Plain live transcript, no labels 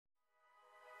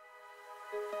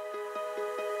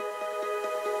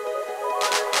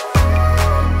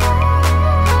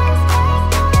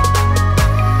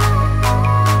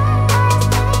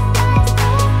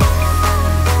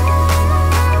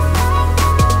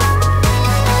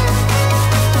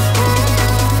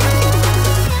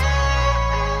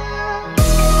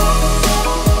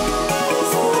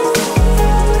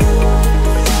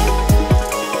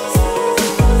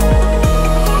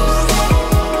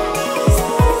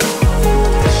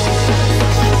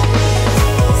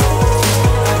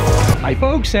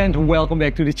folks, and welcome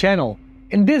back to the channel.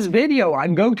 In this video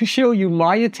I'm going to show you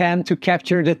my attempt to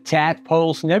capture the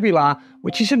Tadpoles Nebula,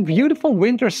 which is a beautiful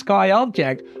winter sky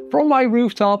object, from my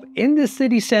rooftop in the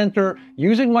city center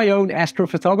using my own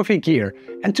astrophotography gear.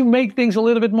 And to make things a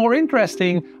little bit more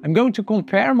interesting, I'm going to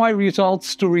compare my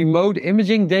results to remote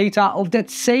imaging data of that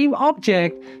same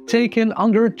object taken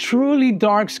under truly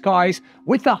dark skies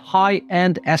with a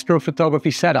high-end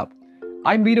astrophotography setup.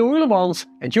 I'm Guido Ulemans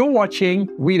and you're watching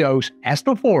Guido's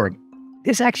Astrophotography.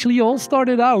 This actually all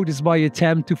started out as my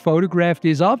attempt to photograph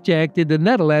this object in the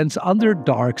Netherlands under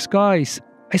dark skies.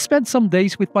 I spent some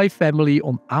days with my family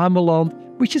on Ameland,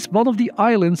 which is one of the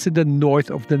islands in the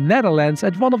north of the Netherlands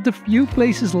and one of the few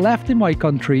places left in my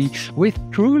country with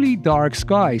truly dark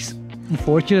skies.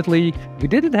 Unfortunately, we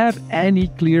didn't have any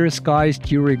clear skies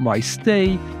during my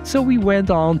stay, so we went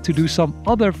on to do some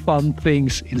other fun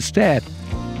things instead.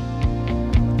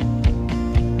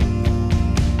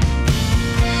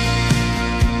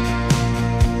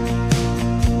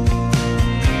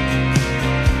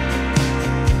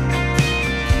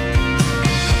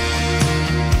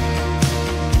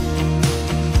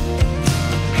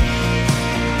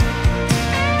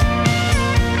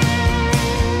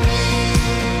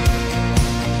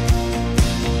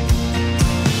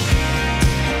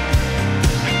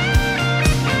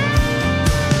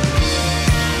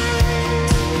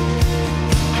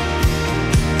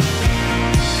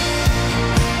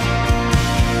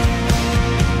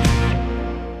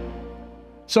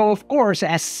 So of course,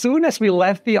 as soon as we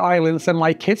left the islands and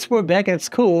my kids were back at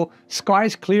school,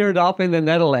 skies cleared up in the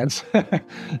Netherlands.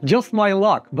 Just my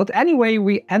luck. But anyway,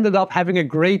 we ended up having a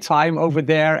great time over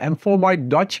there, and for my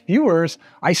Dutch viewers,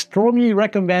 I strongly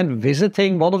recommend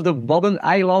visiting one of the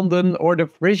Waddeneilanden, or the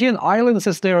Frisian Islands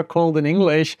as they are called in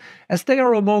English, as they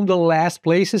are among the last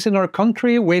places in our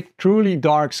country with truly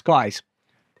dark skies.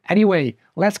 Anyway,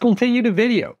 let's continue the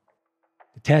video.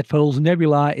 The Tadpoles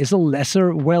Nebula is a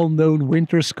lesser well-known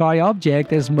winter sky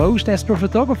object, as most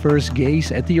astrophotographers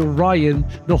gaze at the Orion,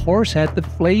 the Horsehead, the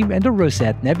Flame and the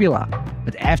Rosette Nebula.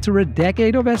 But after a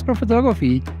decade of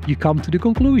astrophotography, you come to the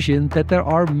conclusion that there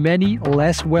are many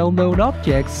less well-known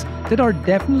objects that are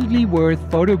definitely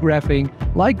worth photographing,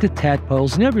 like the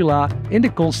Tadpoles Nebula in the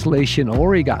constellation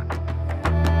Auriga.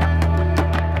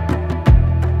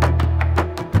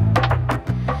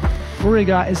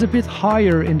 Auriga is a bit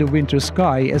higher in the winter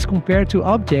sky as compared to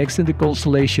objects in the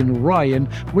constellation Orion,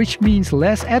 which means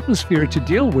less atmosphere to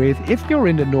deal with if you're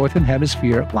in the northern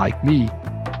hemisphere like me.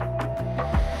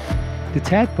 The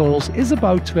Tadpoles is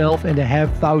about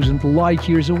 12,500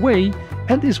 light-years away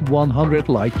and is 100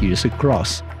 light-years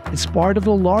across. It's part of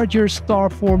a larger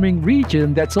star-forming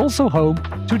region that's also home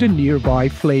to the nearby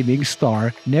flaming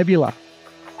star Nebula.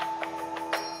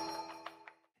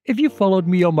 If you followed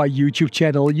me on my YouTube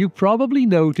channel, you probably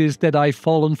noticed that I've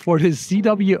fallen for the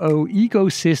ZWO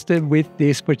ecosystem with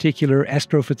this particular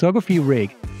astrophotography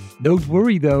rig. Don't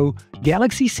worry though,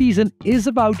 galaxy season is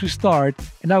about to start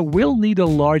and I will need a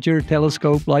larger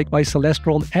telescope like my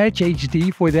Celestron Edge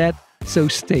HD for that, so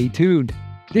stay tuned.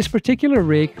 This particular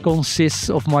rig consists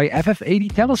of my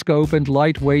FF80 telescope and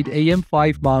lightweight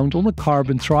AM5 mount on a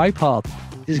carbon tripod.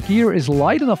 This gear is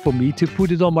light enough for me to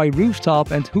put it on my rooftop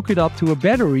and hook it up to a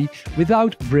battery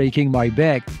without breaking my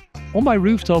back. On my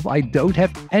rooftop I don't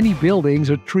have any buildings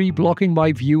or tree blocking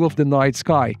my view of the night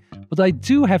sky, but I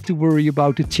do have to worry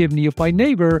about the chimney of my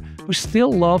neighbor who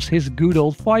still loves his good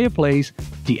old fireplace.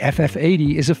 The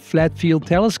FF80 is a flat field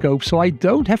telescope, so I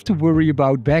don't have to worry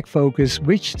about back focus,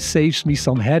 which saves me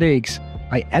some headaches.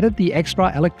 I added the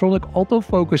extra electronic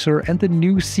autofocuser and the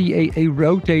new CAA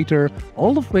rotator,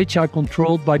 all of which are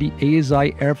controlled by the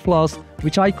ASIAIR Plus,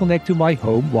 which I connect to my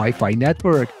home Wi-Fi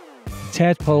network.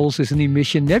 Tadpoles is an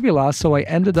emission nebula, so I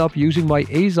ended up using my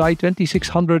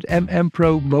ASI2600MM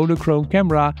Pro monochrome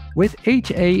camera with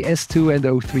HA, S2 and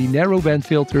O3 narrowband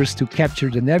filters to capture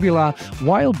the nebula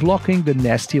while blocking the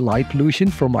nasty light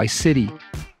pollution from my city.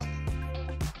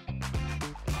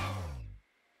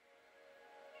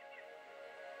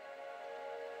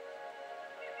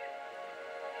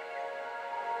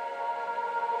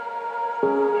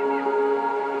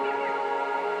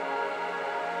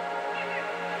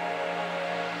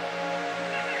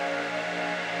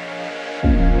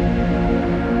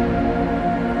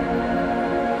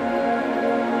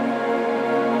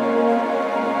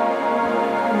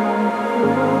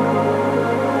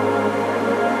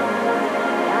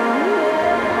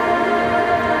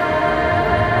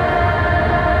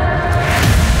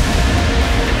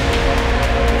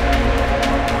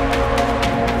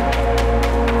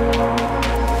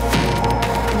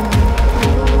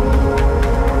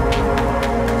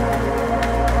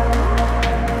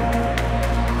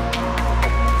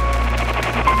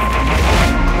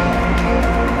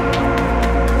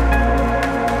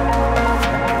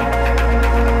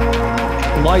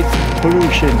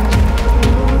 pollution.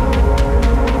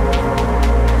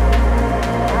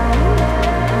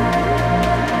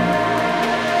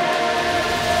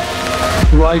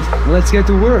 Right, let's get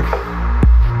to work.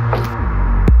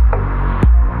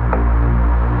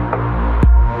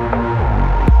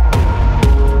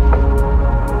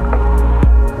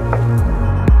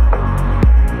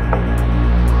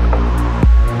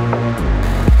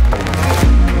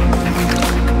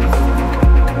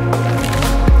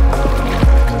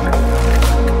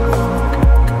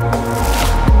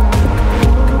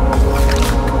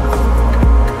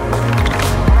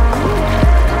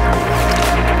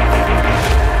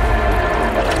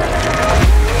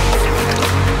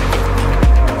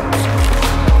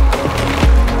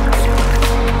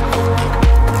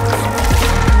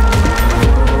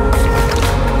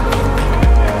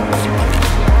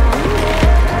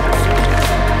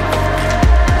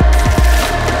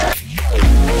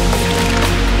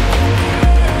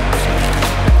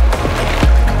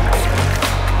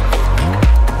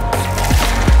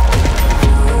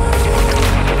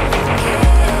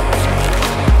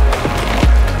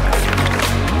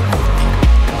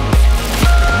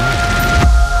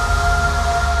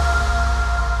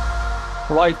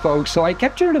 Right folks, so I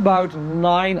captured about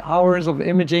 9 hours of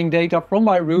imaging data from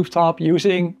my rooftop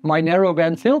using my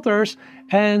narrowband filters,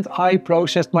 and I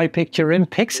processed my picture in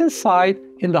PixInsight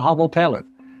in the Hubble palette.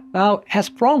 Now, as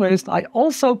promised, I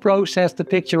also processed the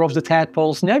picture of the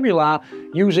Tadpoles Nebula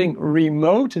using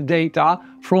remote data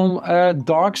from a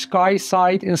dark sky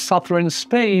site in southern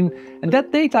Spain, and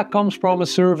that data comes from a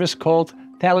service called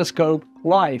Telescope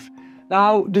Live.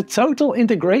 Now, the total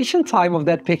integration time of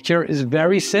that picture is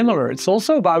very similar. It's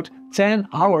also about 10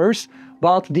 hours,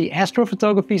 but the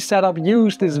astrophotography setup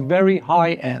used is very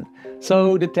high-end.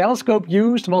 So the telescope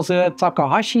used was a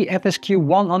Takahashi FSQ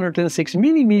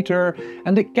 106mm,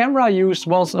 and the camera used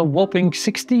was a whopping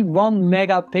 61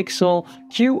 megapixel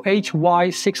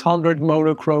QHY600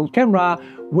 monochrome camera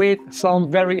with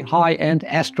some very high-end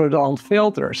Astrodon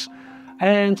filters.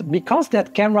 And because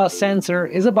that camera sensor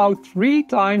is about 3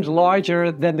 times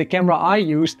larger than the camera I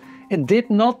used, it did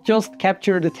not just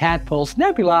capture the Tadpoles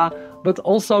Nebula, but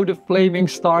also the flaming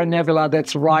star nebula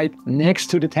that's right next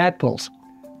to the Tadpoles.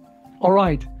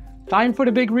 Alright, time for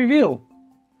the big reveal.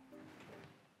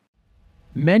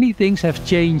 Many things have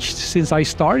changed since I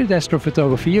started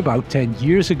astrophotography about 10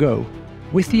 years ago.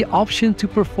 With the option to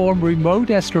perform remote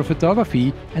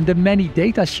astrophotography and the many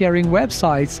data sharing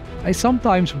websites, I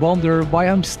sometimes wonder why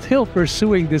I'm still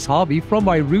pursuing this hobby from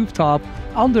my rooftop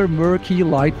under murky,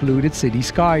 light-polluted city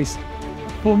skies.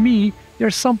 For me,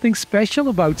 there's something special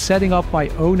about setting up my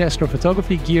own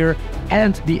astrophotography gear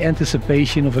and the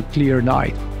anticipation of a clear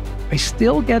night. I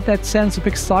still get that sense of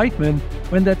excitement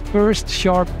when that first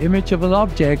sharp image of an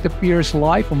object appears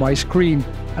live on my screen,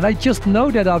 and I just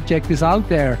know that object is out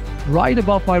there, right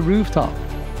above my rooftop.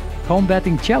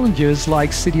 Combating challenges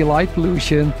like city light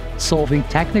pollution, solving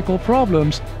technical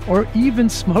problems, or even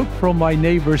smoke from my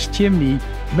neighbor's chimney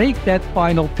make that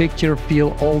final picture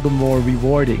feel all the more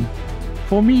rewarding.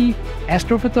 For me,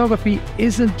 astrophotography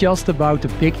isn't just about the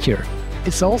picture.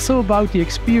 It's also about the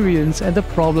experience and the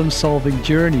problem-solving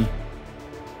journey.